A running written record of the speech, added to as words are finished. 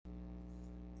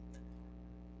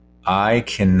I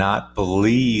cannot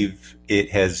believe it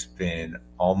has been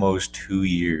almost 2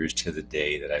 years to the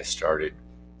day that I started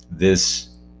this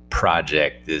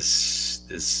project,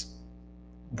 this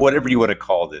whatever you want to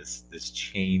call this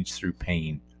change through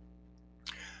pain.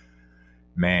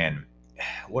 Man,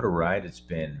 what a ride it's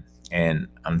been. And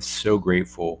I'm so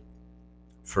grateful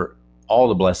for all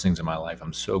the blessings in my life.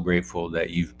 I'm so grateful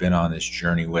that you've been on this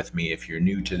journey with me. If you're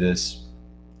new to this,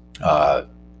 uh,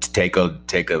 take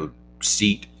a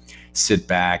seat, sit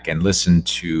back, and listen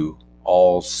to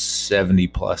all 70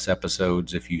 plus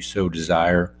episodes if you so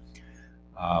desire.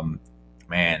 Um,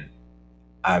 Man,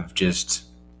 I've just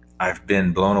I've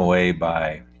been blown away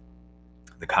by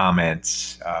the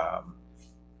comments,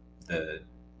 the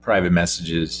private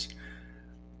messages,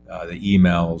 the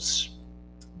emails,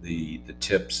 the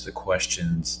tips, the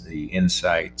questions, the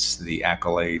insights, the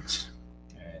accolades,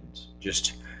 and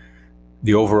just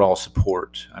the overall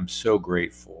support. I'm so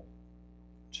grateful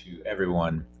to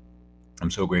everyone.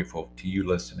 I'm so grateful to you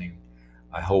listening.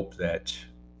 I hope that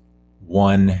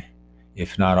one,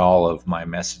 if not all, of my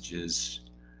messages,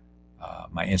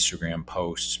 my Instagram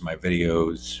posts, my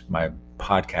videos, my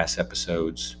podcast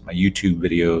episodes, my YouTube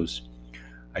videos,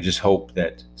 I just hope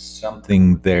that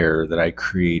something there that I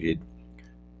created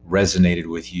resonated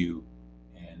with you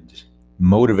and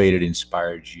motivated,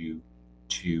 inspired you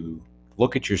to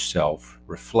look at yourself,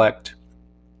 reflect,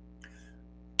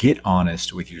 get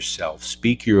honest with yourself,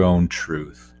 speak your own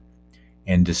truth,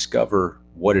 and discover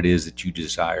what it is that you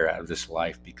desire out of this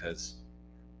life, because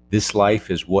this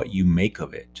life is what you make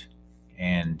of it.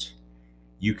 And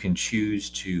you can choose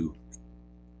to,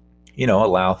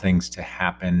 allow things to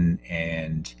happen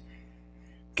and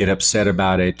get upset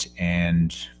about it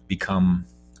and become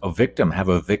a victim, have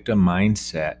a victim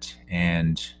mindset,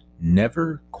 and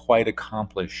never quite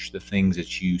accomplish the things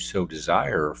that you so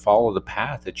desire or follow the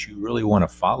path that you really want to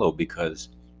follow, because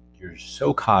you're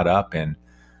so caught up in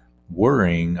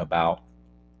worrying about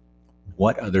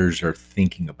what others are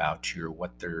thinking about you or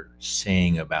what they're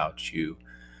saying about you.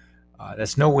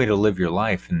 That's no way to live your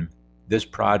life. And this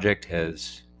project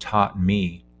has taught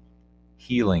me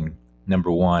healing,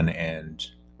 number one, and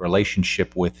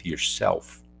relationship with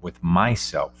yourself, with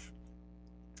myself,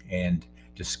 and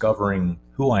discovering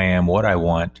who I am, what I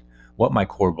want, what my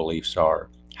core beliefs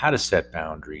are, how to set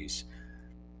boundaries,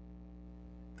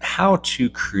 how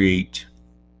to create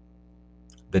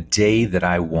the day that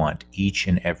I want each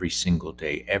and every single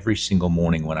day, every single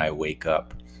morning when I wake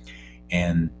up,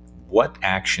 and what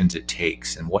actions it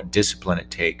takes and what discipline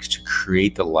it takes to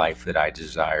create the life that I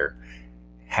desire.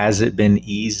 Has it been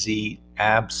easy?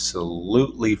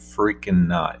 Absolutely freaking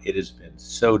not. It has been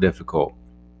so difficult.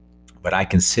 But I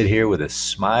can sit here with a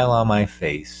smile on my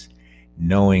face,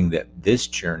 knowing that this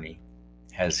journey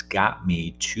has got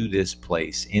me to this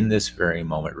place in this very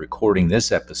moment, recording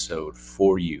this episode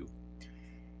for you.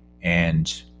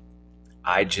 And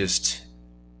I just,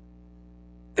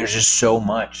 there's just so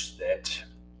much that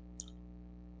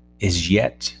is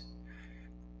yet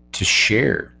to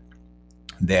share,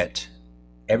 that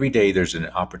every day there's an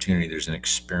opportunity, there's an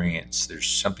experience, there's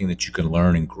something that you can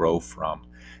learn and grow from.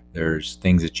 There's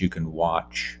things that you can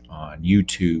watch on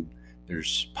YouTube.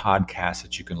 There's podcasts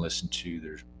that you can listen to.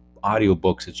 There's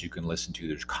audiobooks that you can listen to.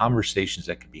 There's conversations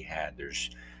that can be had.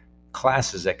 There's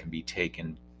classes that can be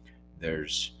taken.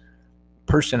 There's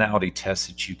personality tests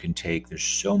that you can take. There's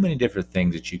so many different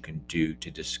things that you can do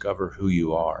to discover who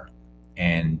you are.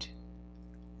 And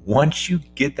once you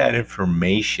get that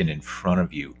information in front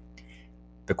of you,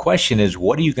 the question is,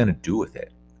 what are you going to do with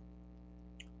it?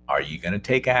 Are you going to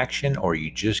take action, or are you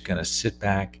just going to sit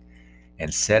back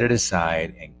and set it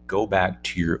aside and go back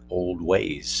to your old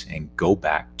ways and go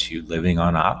back to living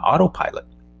on autopilot?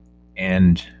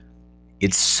 And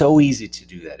it's so easy to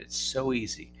do that. It's so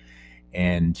easy.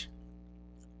 And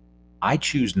I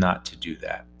choose not to do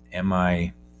that. Am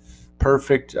I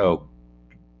perfect? Oh,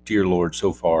 dear Lord,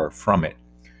 so far from it.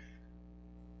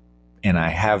 And I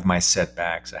have my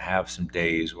setbacks. I have some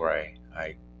days where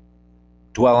I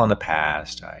dwell on the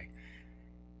past. I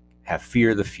have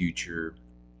fear of the future.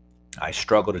 I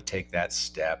struggle to take that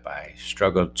step. I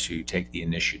struggle to take the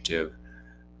initiative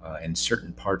in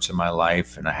certain parts of my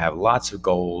life. And I have lots of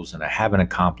goals, and I haven't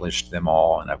accomplished them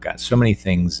all. And I've got so many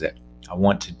things that I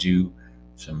want to do,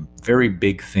 some very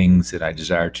big things that I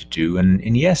desire to do.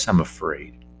 And yes, I'm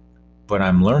afraid. But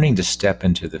I'm learning to step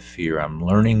into the fear. I'm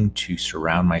learning to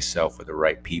surround myself with the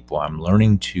right people. I'm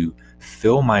learning to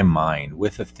fill my mind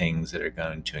with the things that are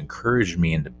going to encourage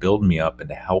me and to build me up and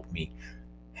to help me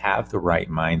have the right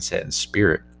mindset and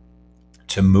spirit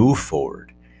to move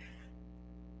forward.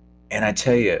 And I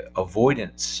tell you,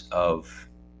 avoidance of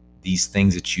these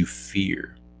things that you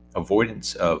fear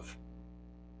avoidance of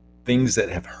things that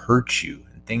have hurt you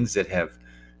and things that have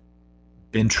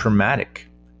been traumatic.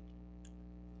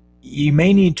 You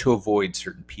may need to avoid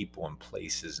certain people and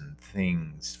places and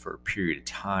things for a period of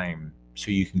time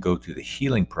so you can go through the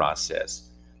healing process.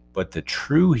 But the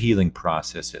true healing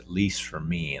process, at least for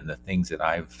me and the things that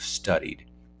I've studied,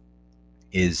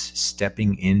 is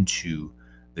stepping into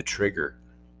the trigger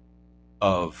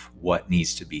of what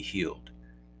needs to be healed.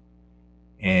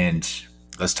 And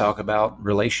let's talk about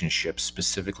relationships,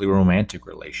 specifically romantic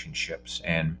relationships.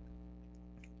 And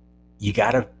you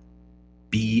got to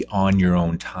be on your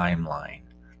own timeline.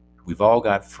 We've all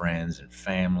got friends and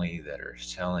family that are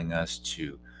telling us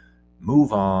to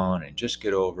move on and just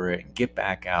get over it and get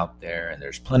back out there. And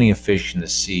there's plenty of fish in the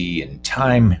sea and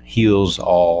time heals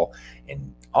all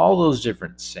and all those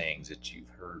different sayings that you've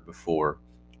heard before.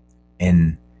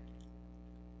 And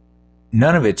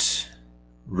none of it's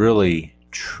really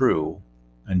true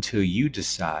until you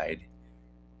decide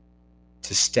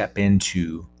to step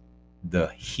into the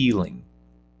healing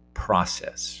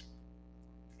process.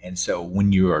 And so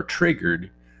when you are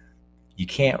triggered, you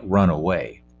can't run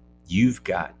away. You've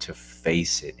got to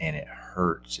face it, and it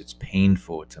hurts. It's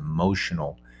painful. It's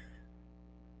emotional.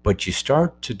 But you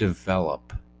start to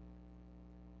develop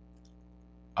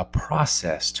a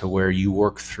process to where you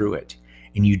work through it,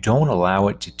 and you don't allow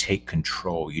it to take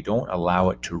control. You don't allow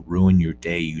it to ruin your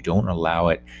day. You don't allow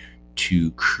it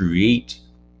to create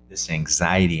this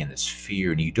anxiety and this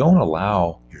fear, and you don't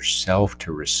allow yourself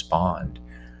to respond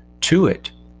to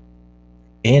it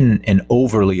in an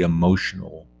overly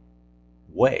emotional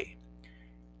way.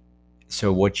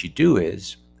 So what you do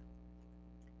is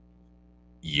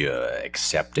you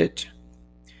accept it,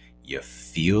 you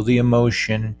feel the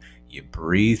emotion, you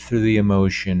breathe through the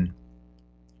emotion,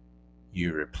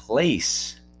 you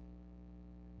replace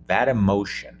that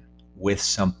emotion with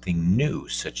something new,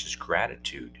 such as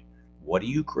gratitude. What are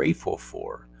you grateful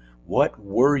for? What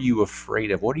were you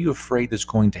afraid of? What are you afraid that's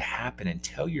going to happen? And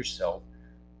tell yourself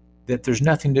that there's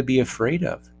nothing to be afraid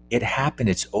of. It happened.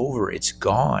 It's over. It's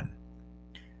gone.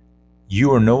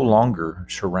 You are no longer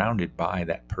surrounded by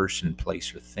that person,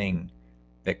 place, or thing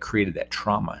that created that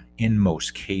trauma in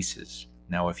most cases.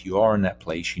 Now, if you are in that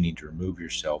place, you need to remove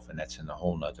yourself, and that's in a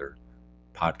whole nother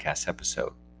podcast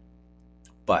episode.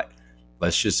 But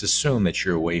let's just assume that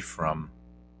you're away from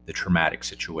the traumatic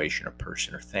situation or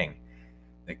person or thing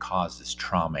that caused this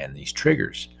trauma and these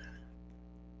triggers.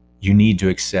 You need to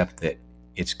accept that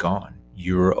it's gone.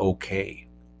 You're okay.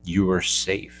 You are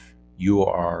safe. You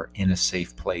are in a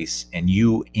safe place, and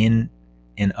you in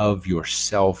and of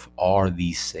yourself are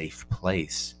the safe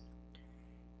place.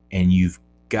 And you've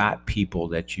got people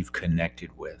that you've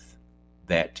connected with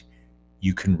that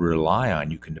you can rely on,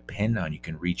 you can depend on, you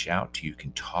can reach out to, you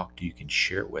can talk to, you can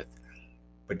share it with.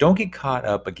 But don't get caught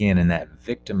up again in that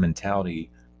victim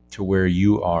mentality to where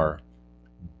you are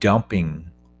dumping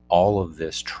all of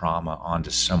this trauma onto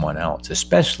someone else,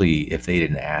 especially if they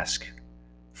didn't ask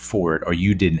for it or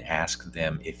you didn't ask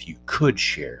them if you could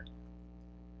share.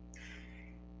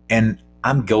 And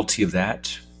I'm guilty of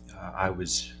that. I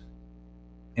was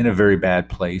in a very bad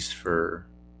place for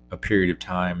a period of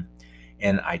time,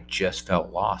 and I just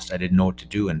felt lost. I didn't know what to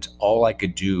do, and all I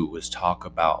could do was talk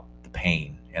about the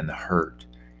pain and the hurt.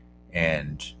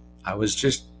 And I was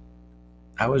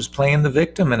playing the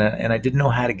victim, and I didn't know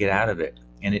how to get out of it.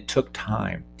 And it took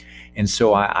time. And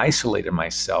so I isolated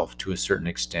myself to a certain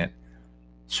extent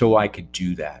so I could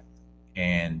do that.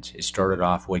 And it started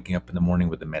off waking up in the morning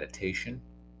with a meditation.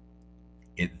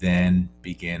 It then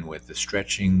began with the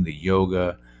stretching, the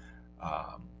yoga,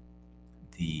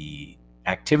 the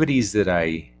activities that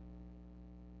I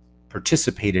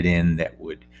participated in that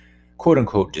would, quote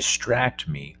unquote, distract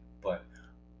me, but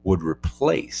would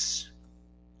replace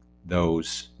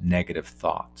those negative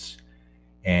thoughts.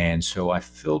 And so I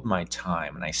filled my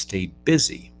time and I stayed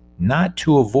busy, not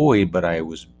to avoid, but I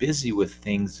was busy with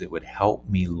things that would help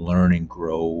me learn and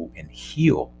grow and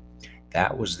heal.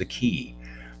 That was the key.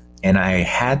 And I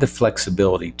had the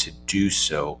flexibility to do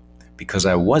so because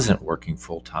I wasn't working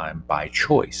full time by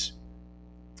choice.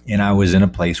 And I was in a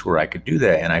place where I could do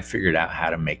that. And I figured out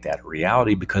how to make that a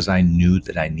reality because I knew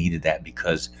that I needed that,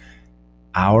 because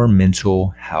our mental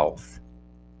health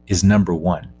is number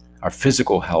one. Our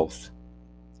physical health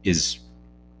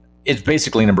it's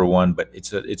basically number one, but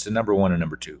it's a number one and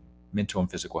number two, mental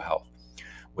and physical health.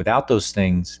 Without those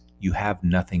things, you have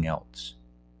nothing else,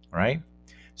 right?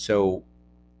 So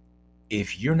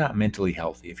if you're not mentally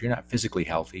healthy, if you're not physically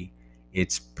healthy,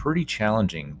 it's pretty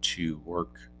challenging to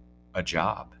work a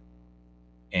job.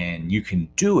 And you can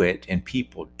do it, and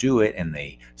people do it, and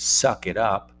they suck it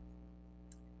up,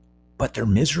 but they're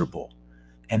miserable.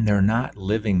 and they're not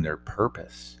living their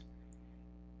purpose.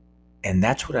 And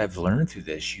that's what I've learned through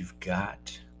this. You've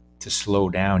got to slow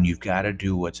down. You've got to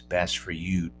do what's best for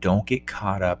you. Don't get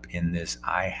caught up in this,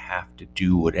 I have to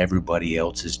do what everybody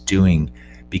else is doing,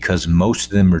 because most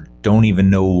of them don't even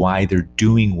know why they're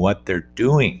doing what they're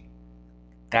doing.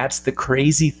 That's the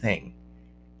crazy thing.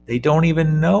 They don't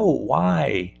even know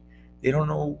why. They don't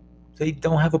know. They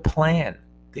don't have a plan.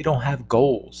 They don't have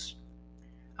goals.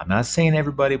 I'm not saying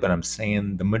everybody, but I'm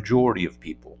saying the majority of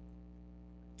people.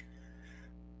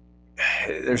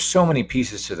 There's so many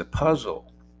pieces to the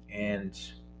puzzle, and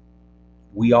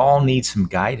we all need some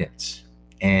guidance.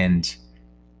 And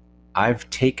I've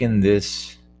taken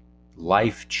this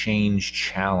life change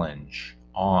challenge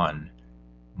on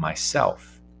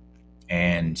myself,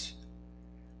 and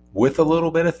with a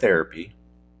little bit of therapy,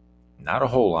 not a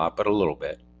whole lot, but a little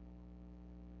bit.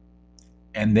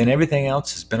 And then everything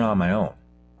else has been on my own.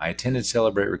 I attended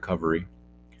Celebrate Recovery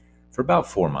for about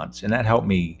 4 months, and that helped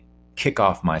me kick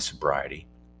off my sobriety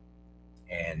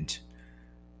and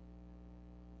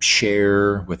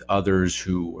share with others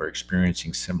who are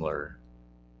experiencing similar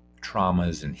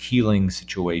traumas and healing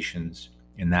situations.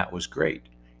 And that was great.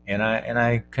 And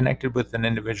I connected with an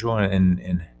individual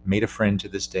and made a friend to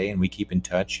this day, and we keep in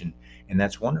touch, and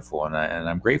that's wonderful. And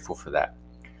I'm grateful for that.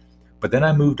 But then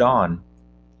I moved on,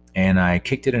 and I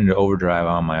kicked it into overdrive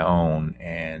on my own,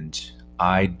 and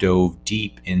I dove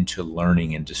deep into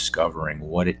learning and discovering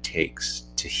what it takes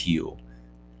to heal.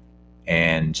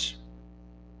 And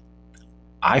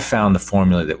I found the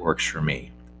formula that works for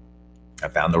me. I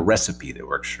found the recipe that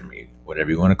works for me,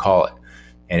 whatever you want to call it.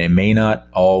 And it may not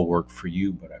all work for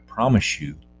you, but I promise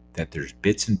you that there's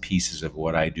bits and pieces of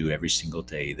what I do every single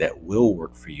day that will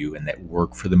work for you and that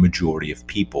work for the majority of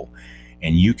people.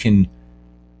 And you can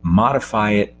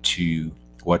modify it to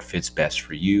what fits best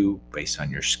for you based on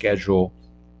your schedule.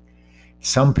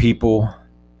 Some people,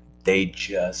 they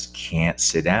just can't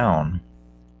sit down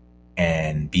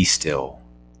and be still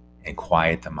and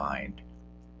quiet the mind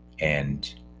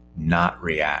and not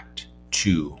react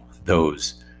to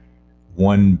those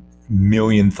 1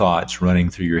 million thoughts running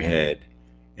through your head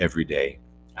every day.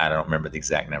 I don't remember the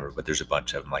exact number, but there's a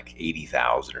bunch of them, like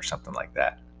 80,000 or something like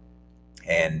that.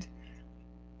 And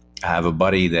I have a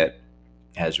buddy that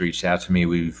has reached out to me.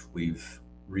 We've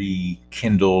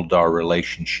rekindled our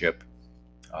relationship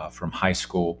from high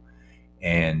school,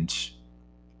 and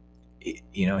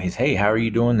he's, hey, how are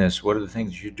you doing this? What are the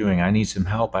things you're doing? I need some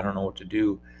help. I don't know what to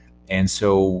do. And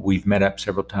so we've met up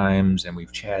several times, and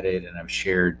we've chatted, and I've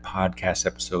shared podcast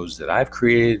episodes that I've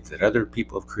created, that other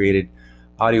people have created,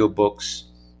 audiobooks,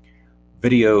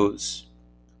 videos,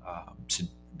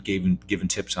 given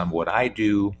tips on what I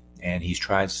do. And he's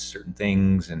tried certain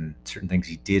things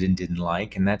he did and didn't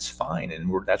like, and that's fine.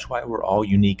 And that's why we're all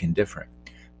unique and different.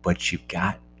 But you've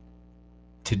got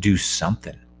to do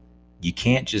something. You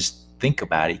can't just think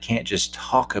about it. You can't just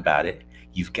talk about it.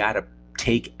 You've got to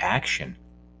take action.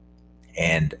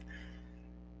 And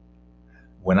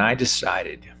when I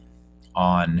decided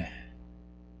on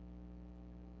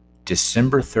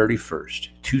December 31st,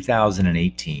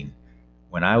 2018,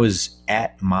 when I was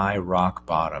at my rock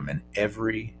bottom and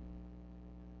every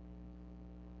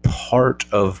part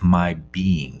of my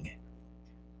being,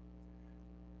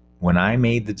 when I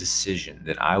made the decision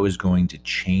that I was going to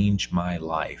change my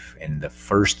life, and the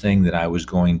first thing that I was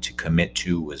going to commit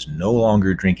to was no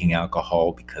longer drinking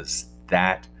alcohol, because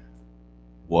that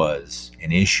was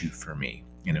an issue for me,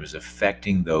 and it was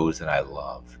affecting those that I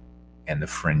love and the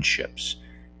friendships.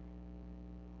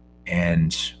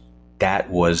 And that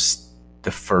was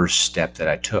the first step that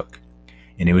I took.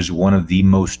 And it was one of the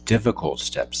most difficult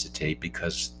steps to take,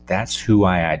 because that's who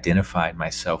I identified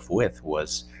myself with,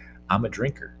 was I'm a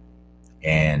drinker.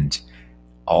 And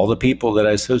all the people that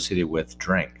I associated with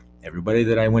drank. Everybody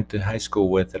that I went to high school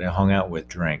with, that I hung out with,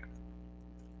 drank.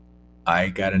 I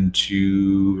got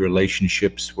into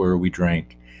relationships where we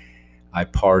drank. I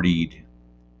partied.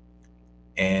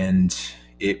 And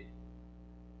it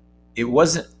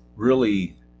wasn't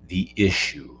really the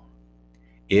issue.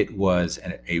 It was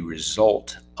a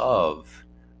result of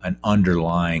an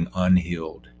underlying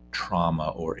unhealed trauma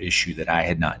or issue that I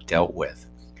had not dealt with.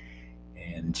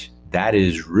 And that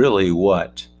is really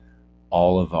what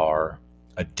all of our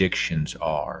addictions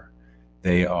are.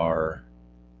 They are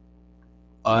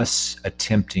us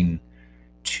attempting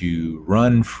to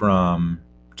run from,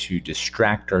 to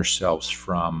distract ourselves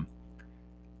from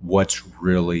what's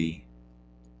really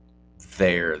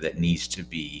there that needs to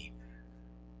be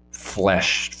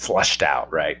flushed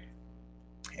out, right?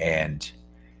 And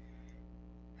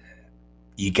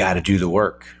you got to do the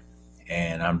work.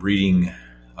 And I'm reading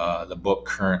the book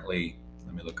currently,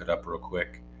 Let me look it up real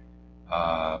quick.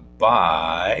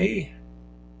 By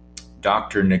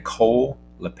Dr. Nicole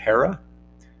LePera,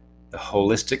 the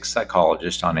holistic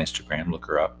psychologist on Instagram. Look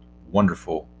her up.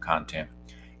 Wonderful content.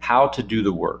 How to do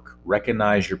the work.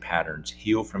 Recognize your patterns.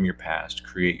 Heal from your past.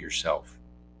 Create yourself.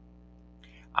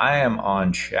 I am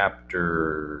on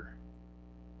chapter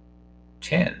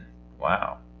 10.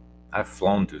 Wow. I've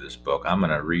flown through this book. I'm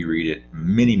going to reread it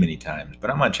many, many times, but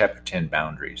I'm on chapter 10,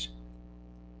 Boundaries.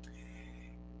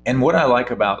 And what I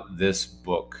like about this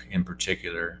book in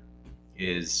particular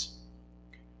is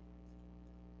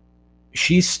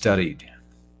she studied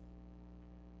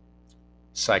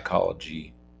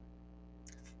psychology,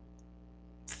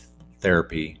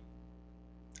 therapy,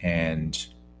 and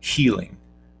healing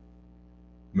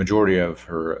majority of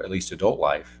her, at least adult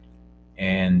life.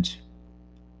 And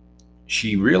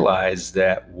she realized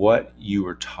that what you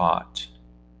were taught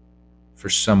for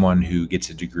someone who gets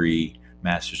a degree,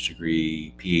 master's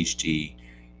degree, PhD,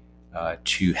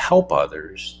 to help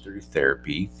others through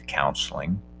therapy,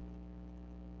 counseling,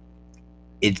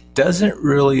 it doesn't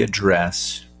really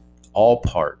address all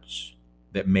parts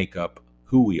that make up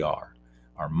who we are: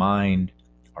 our mind,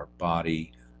 our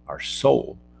body, our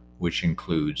soul, which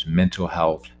includes mental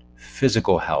health,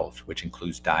 physical health, which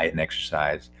includes diet and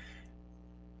exercise,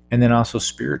 and then also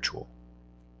spiritual.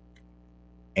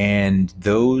 And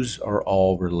those are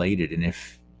all related. And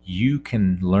if you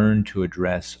can learn to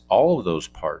address all of those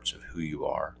parts of who you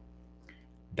are,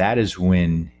 that is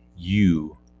when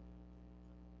you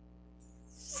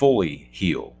fully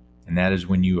heal. And that is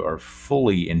when you are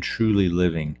fully and truly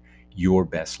living your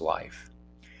best life.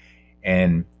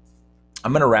 And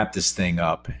I'm going to wrap this thing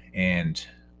up. And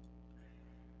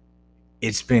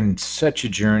it's been such a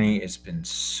journey. It's been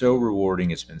so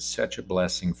rewarding. It's been such a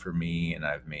blessing for me. And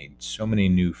I've made so many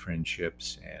new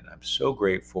friendships. And I'm so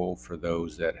grateful for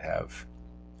those that have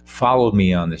followed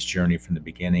me on this journey from the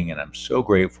beginning. And I'm so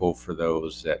grateful for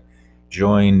those that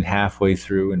joined halfway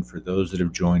through and for those that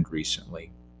have joined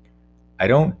recently. I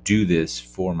don't do this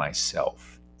for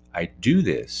myself. I do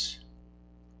this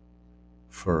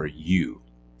for you.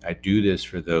 I do this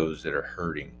for those that are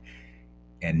hurting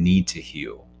and need to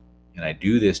heal. And I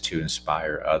do this to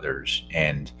inspire others.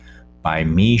 And by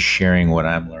me sharing what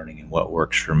I'm learning and what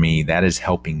works for me, that is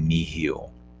helping me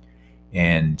heal.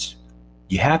 And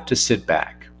you have to sit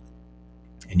back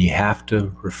and you have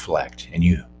to reflect and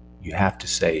you have to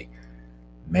say,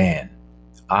 man,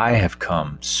 I have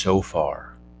come so far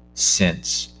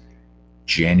since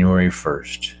January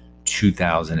 1st,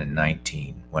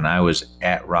 2019, when I was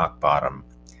at rock bottom.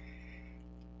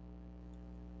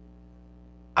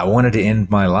 I wanted to end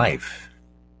my life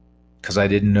because I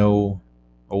didn't know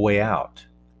a way out.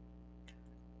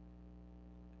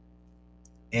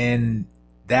 And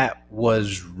that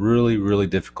was really, really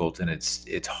difficult. And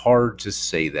it's hard to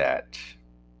say that.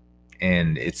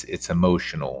 And it's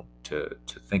emotional to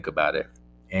think about it.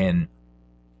 And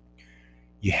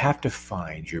you have to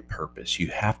find your purpose. You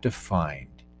have to find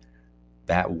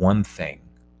that one thing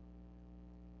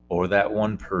or that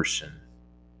one person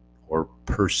or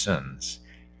persons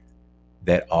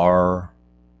that are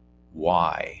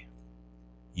why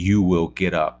you will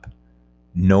get up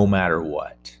no matter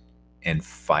what and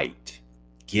fight.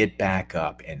 Get back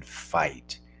up and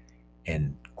fight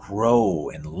and grow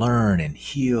and learn and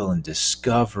heal and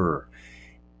discover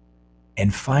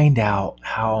and find out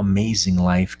how amazing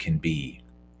life can be.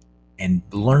 And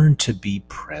learn to be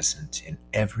present in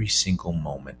every single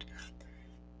moment.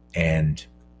 And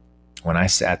when I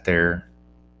sat there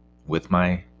with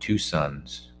my two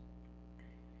sons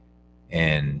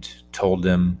and told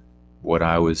them what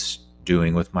I was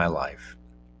doing with my life,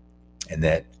 and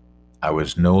that I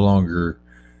was no longer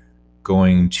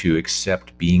going to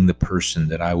accept being the person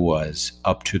that I was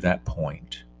up to that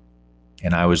point,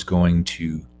 and I was going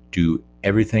to do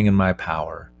everything in my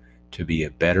power to be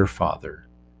a better father,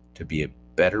 to be a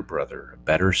better brother, a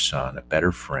better son, a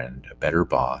better friend, a better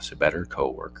boss, a better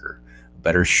coworker, a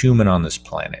better human on this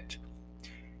planet.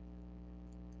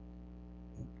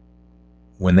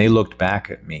 When they looked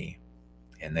back at me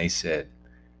and they said,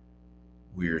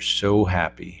 "We are so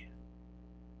happy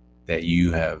that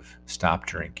you have stopped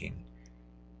drinking,"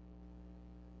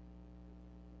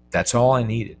 that's all I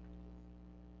needed.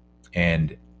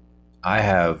 And I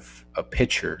have a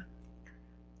picture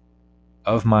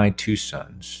of my two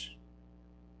sons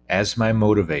as my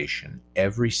motivation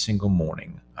every single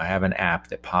morning. I have an app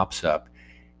that pops up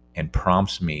and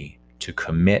prompts me to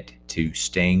commit to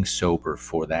staying sober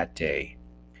for that day.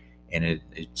 And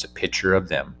it's a picture of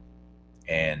them.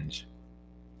 And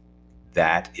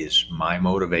that is my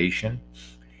motivation.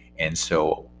 And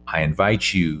so I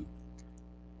invite you,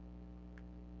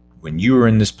 When you are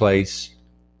in this place,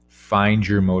 find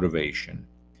your motivation.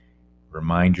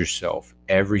 Remind yourself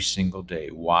every single day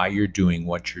why you're doing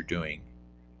what you're doing,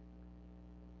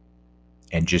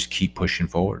 and just keep pushing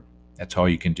forward. That's all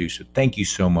you can do. So thank you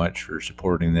so much for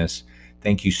supporting this.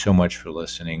 Thank you so much for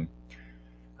listening.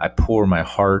 I pour my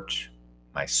heart,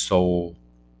 my soul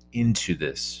into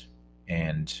this,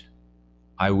 and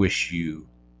I wish you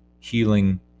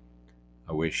healing.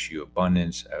 I wish you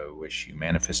abundance. I wish you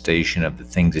manifestation of the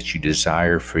things that you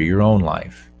desire for your own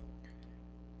life.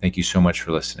 Thank you so much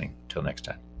for listening. Till next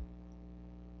time.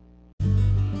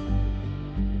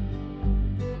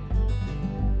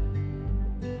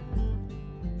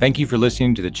 Thank you for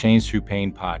listening to the Change Through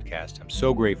Pain podcast. I'm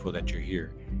so grateful that you're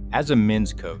here. As a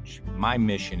men's coach, my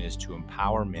mission is to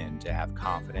empower men to have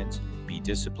confidence, be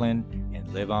disciplined,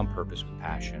 and live on purpose with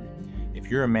passion. If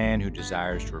you're a man who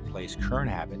desires to replace current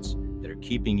habits that are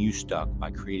keeping you stuck by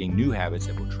creating new habits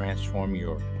that will transform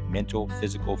your mental,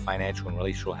 physical, financial, and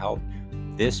relational health,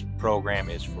 this program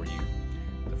is for you.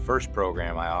 The first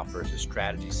program I offer is a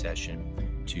strategy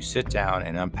session to sit down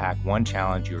and unpack one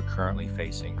challenge you are currently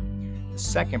facing. The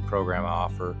second program I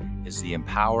offer is the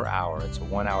Empower Hour. It's a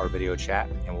 1-hour video chat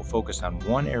and will focus on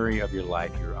one area of your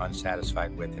life you're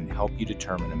unsatisfied with and help you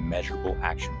determine a measurable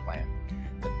action plan.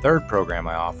 The third program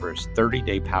I offer is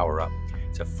 30-Day Power Up.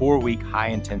 It's a 4-week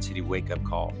high-intensity wake-up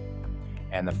call.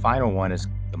 And the final one is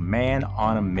the Man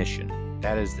on a Mission.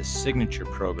 That is the signature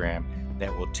program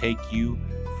that will take you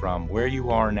from where you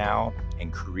are now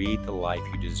and create the life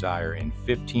you desire in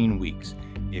 15 weeks.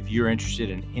 If you're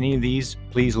interested in any of these,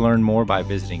 please learn more by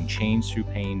visiting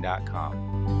changethroughpain.com.